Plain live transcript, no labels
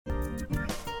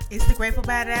It's the Grateful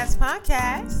Badass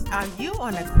Podcast. Are you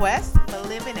on a quest for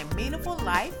living a meaningful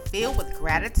life filled with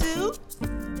gratitude?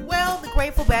 Well, the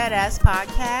Grateful Badass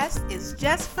Podcast is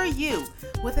just for you,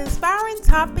 with inspiring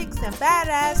topics and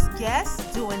badass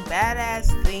guests doing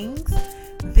badass things.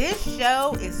 This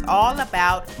show is all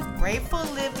about grateful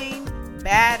living,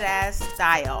 badass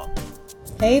style.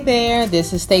 Hey there,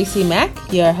 this is Stacey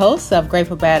Mack, your host of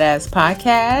Grateful Badass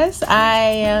Podcast. I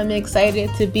am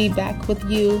excited to be back with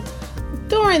you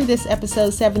during this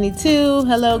episode 72.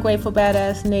 Hello, Grateful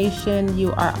Badass Nation.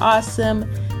 You are awesome,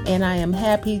 and I am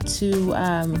happy to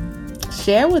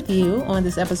share with you on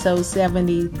this episode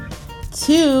 72.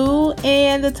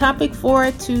 And the topic for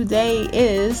today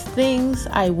is things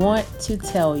I want to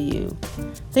tell you.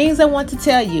 Things I want to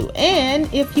tell you. And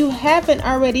if you haven't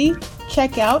already,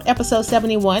 check out episode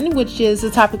 71, which is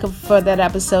the topic for that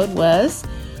episode was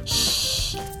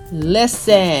shh,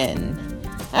 listen.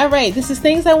 All right, this is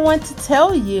things I want to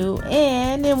tell you.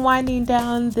 And in winding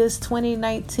down this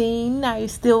 2019, I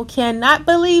still cannot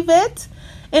believe it.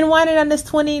 In winding down this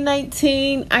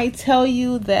 2019, I tell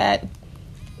you that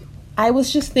I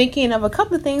was just thinking of a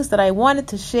couple of things that I wanted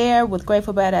to share with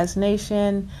Grateful Badass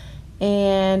Nation.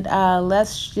 And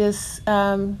let's just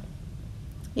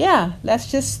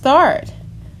start.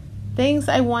 Things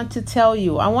I want to tell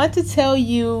you. I want to tell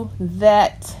you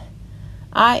that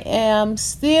I am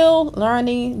still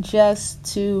learning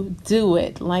just to do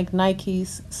it, like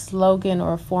Nike's slogan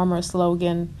or former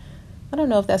slogan. I don't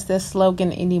know if that's their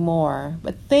slogan anymore,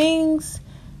 but things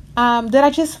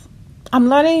that I'm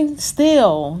learning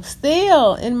still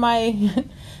in my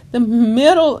the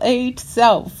middle-aged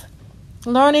self,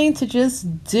 learning to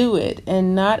just do it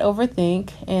and not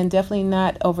overthink and definitely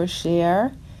not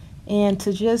overshare, and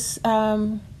to just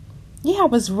I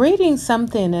was reading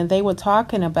something and they were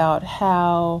talking about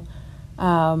how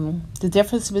the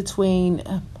difference between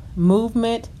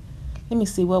movement, let me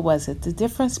see, what was it? The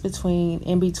difference between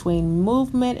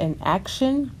movement and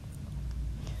action,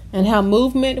 and how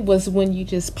movement was when you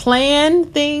just plan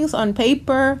things on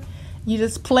paper, you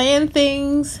just plan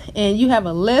things and you have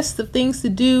a list of things to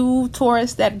do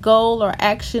towards that goal or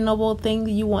actionable thing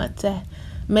that you want to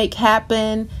make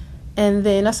happen. And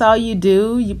then that's all you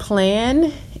do, you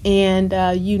plan. And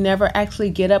you never actually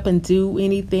get up and do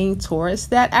anything towards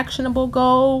that actionable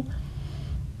goal.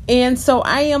 And so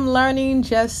I am learning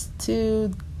just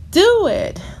to do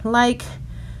it. Like,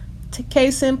 to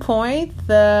case in point,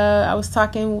 I was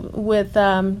talking with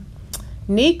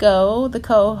Nico, the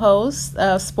co-host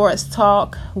of Sports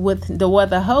Talk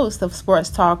the host of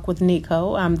Sports Talk with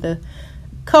Nico. I'm the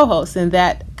co-host in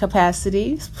that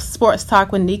capacity, Sports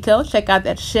Talk with Nico. Check out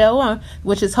that show,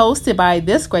 which is hosted by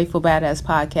this Grateful Badass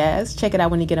Podcast. Check it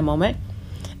out when you get a moment.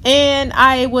 And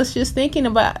I was just thinking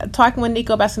about talking with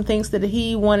Nico about some things that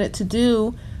he wanted to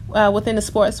do within the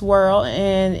sports world.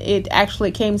 And it actually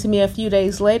came to me a few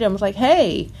days later. I was like,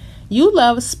 hey, you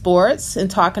love sports and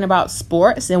talking about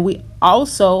sports. And we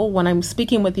also, when I'm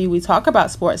speaking with you, we talk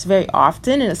about sports very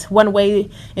often. And it's one way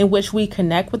in which we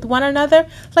connect with one another.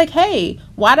 It's like, hey,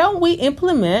 why don't we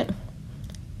implement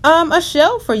a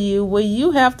show for you where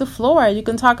you have the floor? You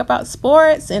can talk about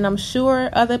sports. And I'm sure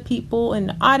other people in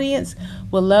the audience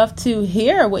will love to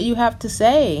hear what you have to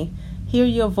say, hear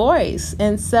your voice.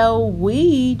 And so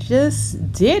we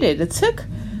just did it. It took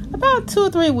about 2 or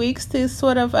 3 weeks to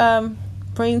sort of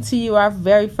bring to you our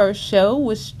very first show,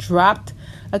 which dropped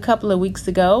a couple of weeks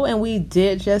ago, and we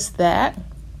did just that,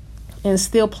 and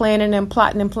still planning and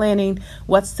plotting and planning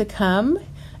what's to come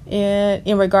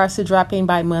in regards to dropping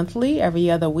bi-monthly every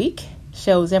other week,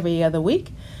 shows every other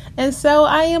week. And so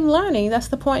I am learning. That's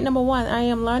the point number one. I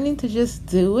am learning to just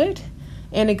do it,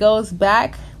 and it goes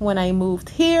back when I moved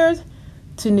here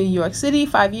to New York City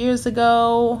 5 years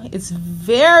ago. It's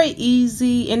very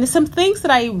easy, and there's some things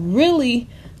that I really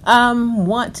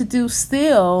want to do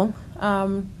still,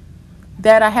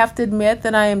 that I have to admit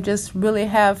that I am just really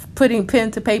putting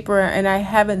pen to paper, and I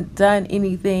haven't done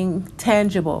anything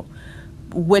tangible,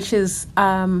 which is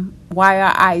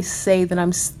why I say that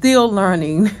I'm still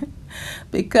learning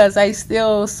because I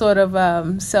still sort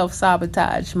of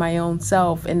self-sabotage my own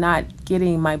self and not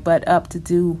getting my butt up to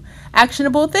do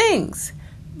actionable things.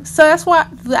 So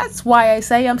that's why I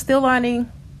say I'm still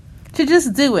learning to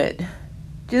just do it.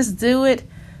 Just do it.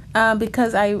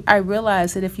 Because I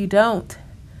realize that if you don't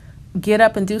get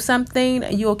up and do something,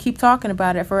 you'll keep talking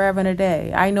about it forever and a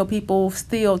day. I know people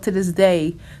still to this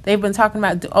day, they've been talking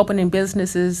about opening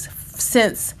businesses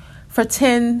for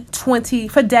 10, 20,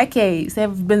 for decades.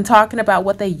 They've been talking about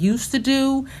what they used to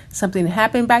do, something that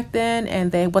happened back then,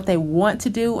 and what they want to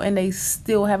do, and they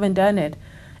still haven't done it.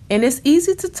 And it's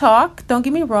easy to talk. Don't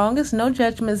get me wrong. There's no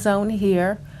judgment zone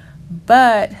here.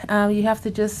 But you have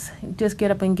to just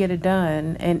get up and get it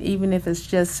done. And even if it's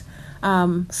just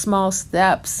small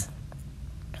steps.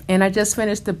 And I just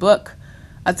finished the book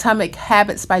Atomic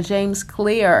Habits by James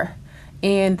Clear.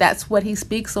 And that's what he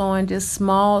speaks on, just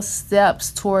small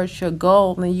steps towards your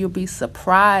goal. And you'll be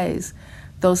surprised.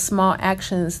 Those small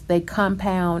actions, they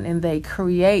compound and they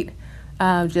create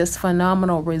just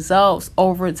phenomenal results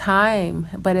over time.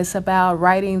 But it's about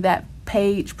writing that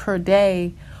page per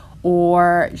day,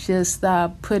 or just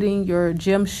putting your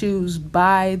gym shoes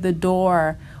by the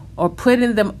door, or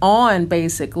putting them on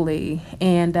basically,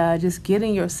 and just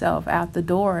getting yourself out the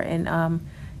door and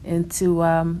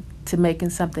to making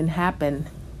something happen.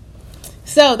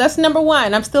 So that's number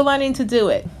one. I'm still learning to do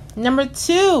it. Number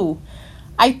two,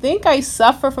 I think I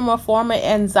suffer from a form of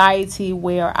anxiety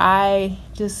where I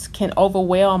just can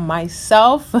overwhelm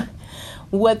myself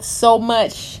with so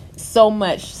much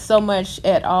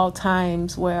at all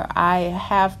times, where I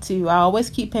always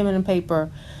keep pen and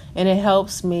paper, and it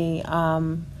helps me.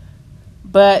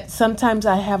 But sometimes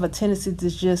I have a tendency to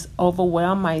just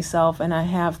overwhelm myself, and I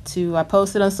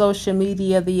posted on social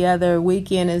media the other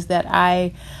weekend is that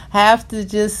I have to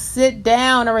just sit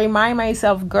down and remind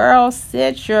myself, girl,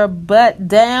 sit your butt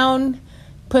down,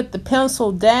 put the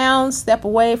pencil down, step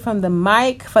away from the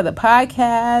mic for the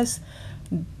podcast.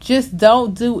 Just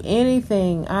don't do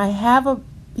anything.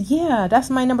 That's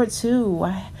my number two.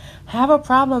 I have a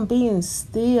problem being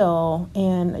still,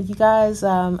 and you guys,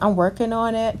 I'm working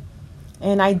on it.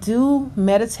 And I do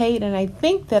meditate, and I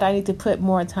think that I need to put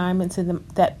more time into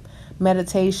that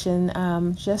meditation,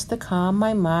 just to calm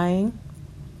my mind,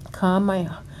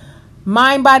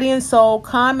 body, and soul,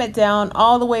 calm it down,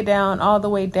 all the way down.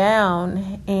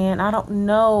 And I don't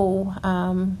know.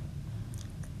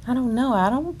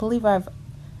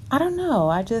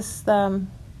 I just, I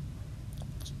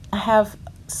have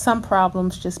some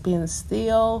problems just being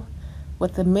still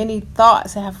with the many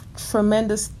thoughts. I have so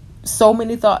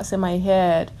many thoughts in my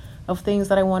head of things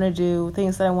that I want to do,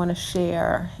 things that I want to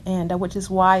share, and which is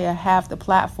why I have the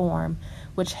platform,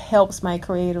 which helps my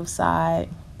creative side.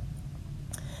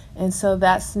 And so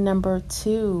that's number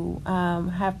two. I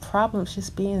have problems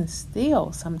just being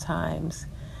still sometimes.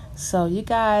 So you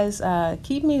guys,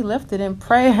 keep me lifted in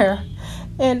prayer.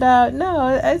 And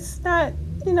no, it's not,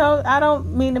 I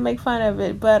don't mean to make fun of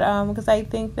it, but because I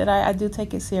think that I do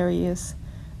take it serious.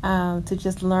 To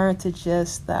just learn to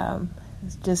just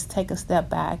take a step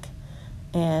back,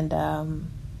 and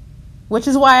which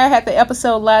is why I had the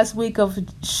episode last week of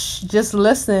just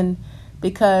listen,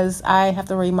 because I have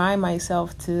to remind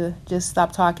myself to just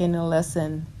stop talking and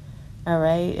listen. All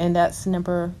right, and that's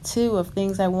number two of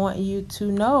things I want you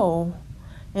to know.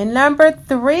 And number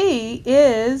three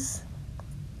is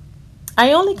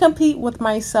I only compete with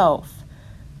myself.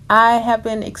 I have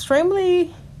been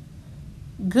extremely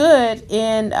good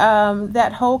in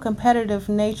that whole competitive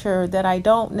nature that I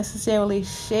don't necessarily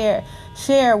share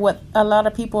with a lot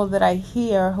of people that I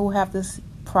hear who have this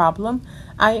problem.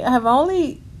 I have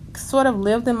only sort of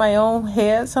lived in my own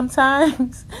head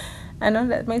sometimes. I know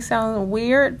that may sound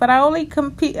weird, but I only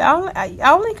compete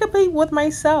with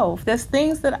myself. There's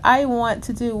things that I want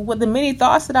to do with the many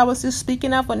thoughts that I was just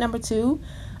speaking of with number two.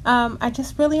 I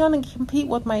just really only compete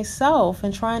with myself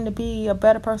and trying to be a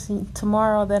better person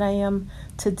tomorrow than I am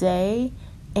today.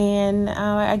 And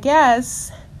I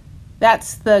guess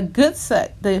that's the good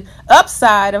side, the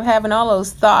upside of having all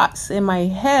those thoughts in my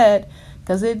head,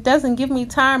 because it doesn't give me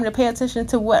time to pay attention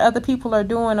to what other people are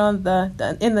doing in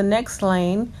the next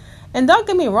lane. And don't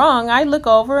get me wrong, I look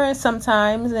over and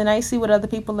sometimes and I see what other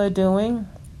people are doing,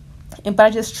 but I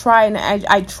just try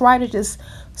I try to just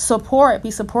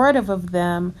be supportive of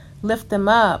them, lift them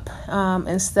up,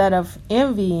 instead of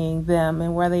envying them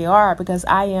and where they are, because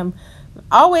I am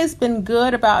always been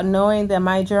good about knowing that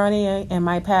my journey and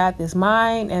my path is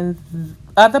mine, and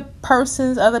other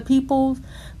people,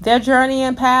 their journey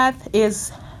and path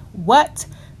is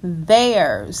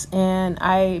theirs. And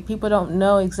people don't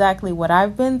know exactly what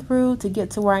I've been through to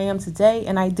get to where I am today,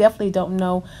 and I definitely don't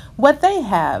know what they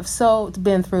have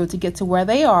been through to get to where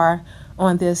they are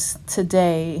on this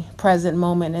today present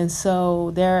moment. And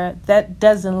so that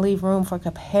doesn't leave room for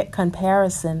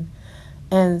comparison.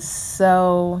 And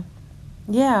so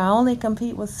I only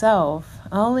compete with self.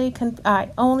 I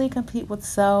only compete with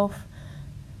self.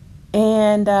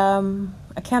 And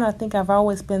I kind of think I've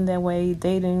always been that way,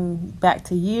 dating back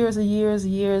to years,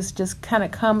 just kind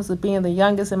of comes with being the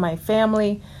youngest in my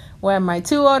family, where my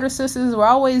two older sisters were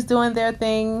always doing their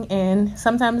thing. And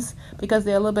sometimes because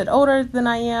they're a little bit older than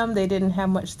I am, they didn't have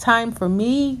much time for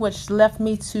me, which left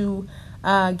me to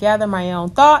gather my own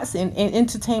thoughts and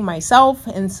entertain myself.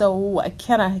 And so it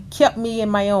kind of kept me in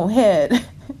my own head.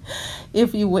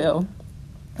 if you will.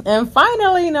 And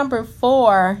finally, number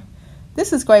 4,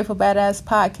 this is Grateful Badass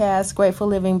Podcast, Grateful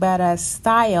Living Badass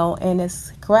Style, and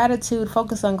it's gratitude,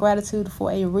 focus on gratitude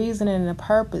for a reason and a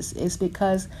purpose. It's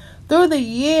because through the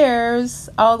years,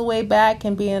 all the way back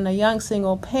and being a young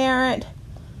single parent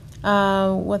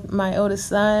with my oldest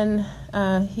son,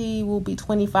 he will be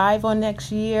 25 on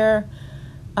next year,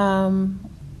 soon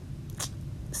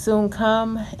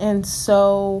come, and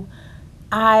so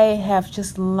I have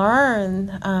just learned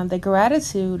that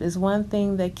gratitude is one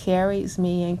thing that carries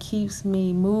me and keeps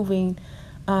me moving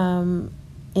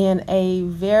in a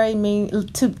very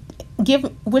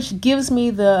which gives me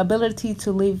the ability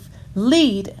to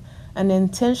lead an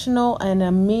intentional and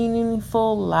a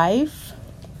meaningful life.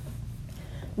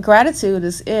 Gratitude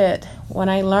is it. When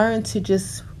I learn to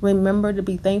just remember to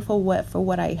be thankful for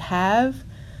what I have,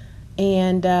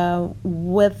 and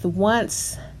with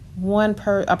once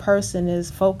a person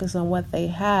is focused on what they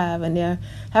have and they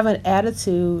have an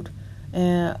attitude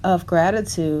of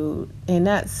gratitude, and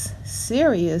that's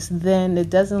serious, then it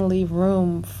doesn't leave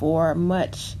room for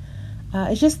much.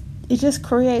 It just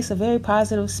creates a very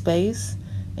positive space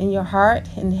in your heart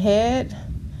and head,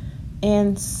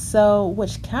 and so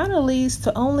which kind of leads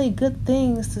to only good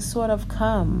things to sort of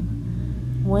come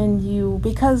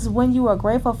because when you are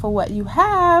grateful for what you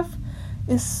have,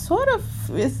 it's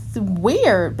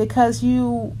weird because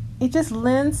it just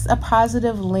lends a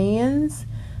positive lens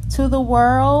to the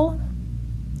world,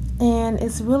 and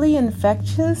it's really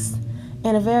infectious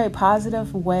in a very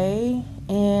positive way,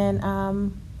 and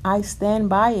I stand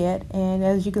by it. And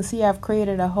as you can see, I've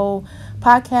created a whole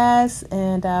podcast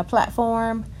and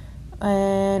platform,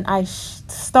 and I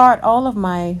start all of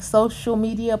my social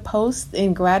media posts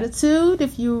in gratitude.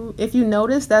 If you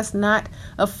notice, that's not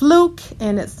a fluke,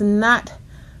 and it's not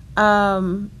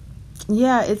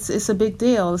it's a big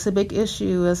deal. It's a big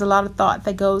issue. There's a lot of thought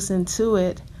that goes into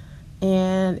it,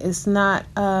 and it's not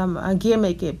a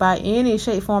gimmick by any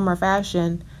shape, form, or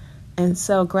fashion. And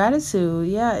so gratitude,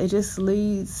 it just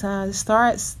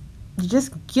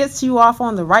just gets you off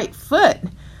on the right foot,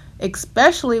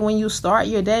 especially when you start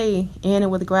your day in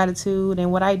and with gratitude.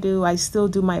 And what I do, I still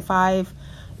do my 5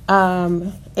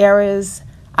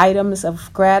 items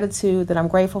of gratitude that I'm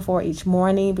grateful for each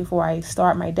morning before I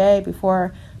start my day,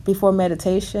 before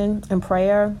meditation and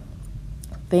prayer,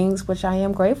 things which I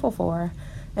am grateful for.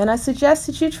 And I suggest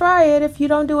that you try it if you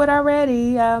don't do it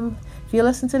already. If you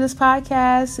listen to this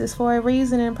podcast, it's for a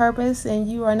reason and purpose,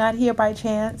 and you are not here by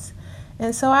chance.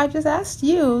 And so I just asked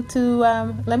you to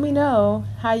let me know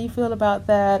how you feel about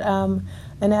that, an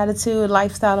attitude,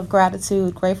 lifestyle of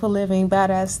gratitude, grateful living,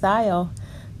 badass style.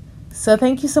 So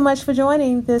thank you so much for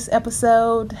joining this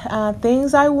episode.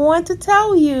 Things I want to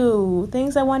tell you.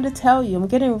 I'm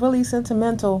getting really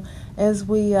sentimental as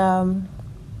we,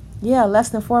 less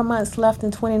than 4 months left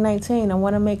in 2019. I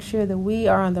want to make sure that we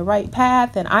are on the right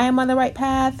path, and I am on the right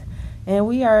path, and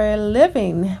we are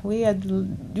living. We are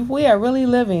really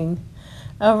living.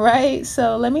 All right.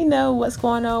 So let me know what's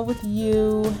going on with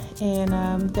you,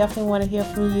 and definitely want to hear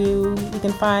from you. You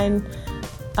can find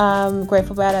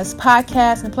Grateful Badass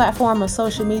Podcast and platform on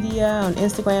social media on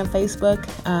Instagram, Facebook,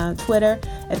 Twitter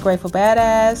at Grateful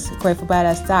Badass.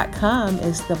 GratefulBadass.com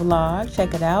is the blog.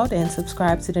 Check it out and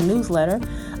subscribe to the newsletter.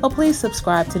 Please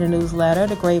subscribe to the newsletter,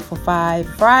 the Grateful 5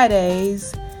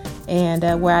 Fridays, and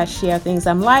where I share things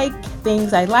I like,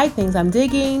 things I'm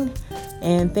digging,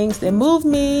 and things that move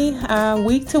me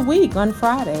week to week on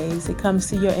Fridays. It comes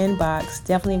to your inbox.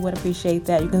 Definitely would appreciate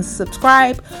that. You can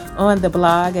subscribe on the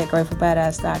blog at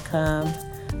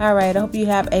GratefulBadass.com. All right. I hope you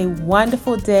have a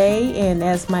wonderful day. And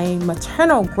as my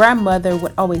maternal grandmother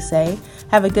would always say,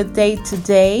 have a good day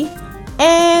today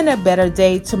and a better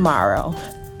day tomorrow.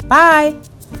 Bye.